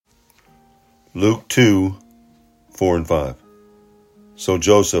Luke 2, 4 and 5. So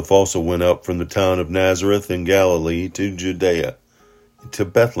Joseph also went up from the town of Nazareth in Galilee to Judea, to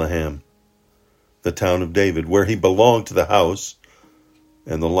Bethlehem, the town of David, where he belonged to the house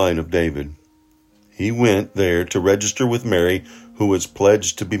and the line of David. He went there to register with Mary, who was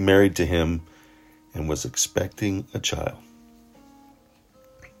pledged to be married to him and was expecting a child.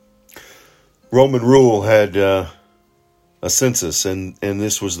 Roman rule had a census, and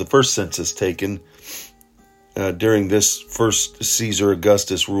this was the first census taken during this first Caesar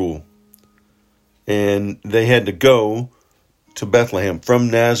Augustus rule. And they had to go to Bethlehem from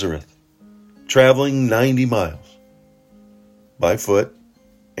Nazareth, traveling 90 miles by foot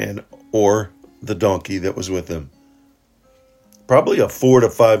or the donkey that was with them. Probably a 4 to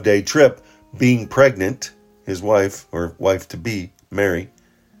 5 day trip, being pregnant, his wife or wife-to-be, Mary,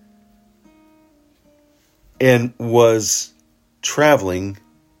 and was traveling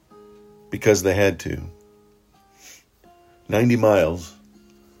because they had to. 90 miles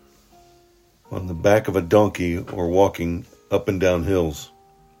on the back of a donkey or walking up and down hills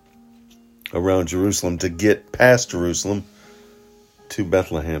around Jerusalem to get past Jerusalem to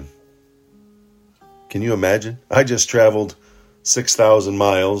Bethlehem. Can you imagine? I just traveled 6,000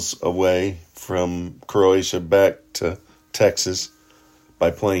 miles away from Croatia back to Texas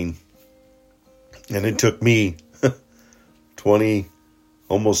by plane. And it took me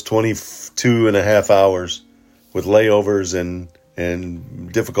almost 22 and a half hours with layovers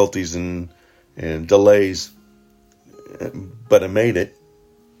and difficulties and delays. But I made it,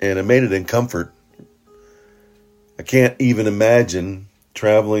 and I made it in comfort. I can't even imagine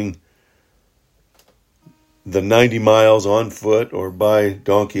traveling the 90 miles on foot or by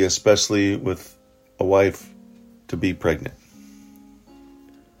donkey, especially with a wife to be pregnant.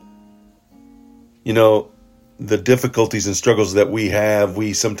 You know, the difficulties and struggles that we have,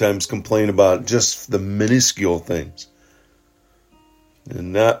 we sometimes complain about just the minuscule things.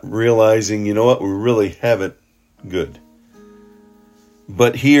 And not realizing, you know what, we really have it good.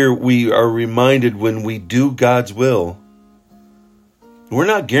 But here we are reminded when we do God's will, we're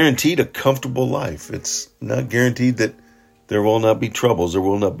not guaranteed a comfortable life. It's not guaranteed that there will not be troubles, there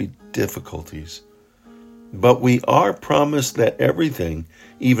will not be difficulties. But we are promised that everything,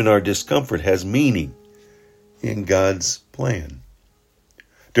 even our discomfort, has meaning in God's plan.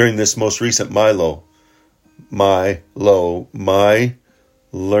 During this most recent my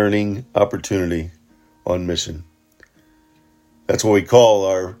learning opportunity on mission. That's what we call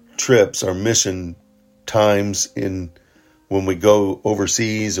our trips, our mission times when we go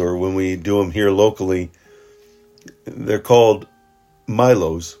overseas or when we do them here locally. They're called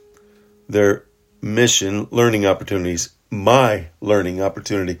Milos. They're mission learning opportunities. My learning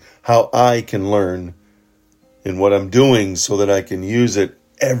opportunity. How I can learn in what I'm doing so that I can use it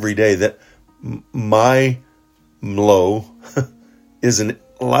every day. That my MLO is a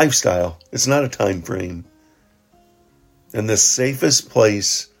lifestyle. It's not a time frame. And the safest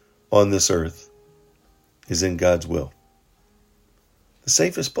place on this earth is in God's will. The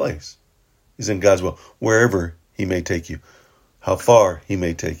safest place is in God's will. Wherever He may take you. How far He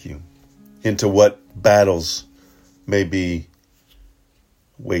may take you. Into what battles may be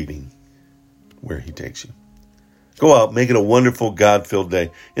waiting where He takes you. Go out, make it a wonderful God-filled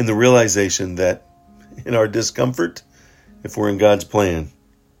day in the realization that in our discomfort, if we're in God's plan,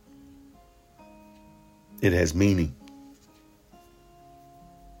 it has meaning.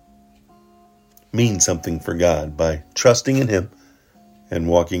 Means something for God by trusting in Him and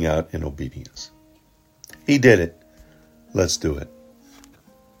walking out in obedience. He did it. Let's do it.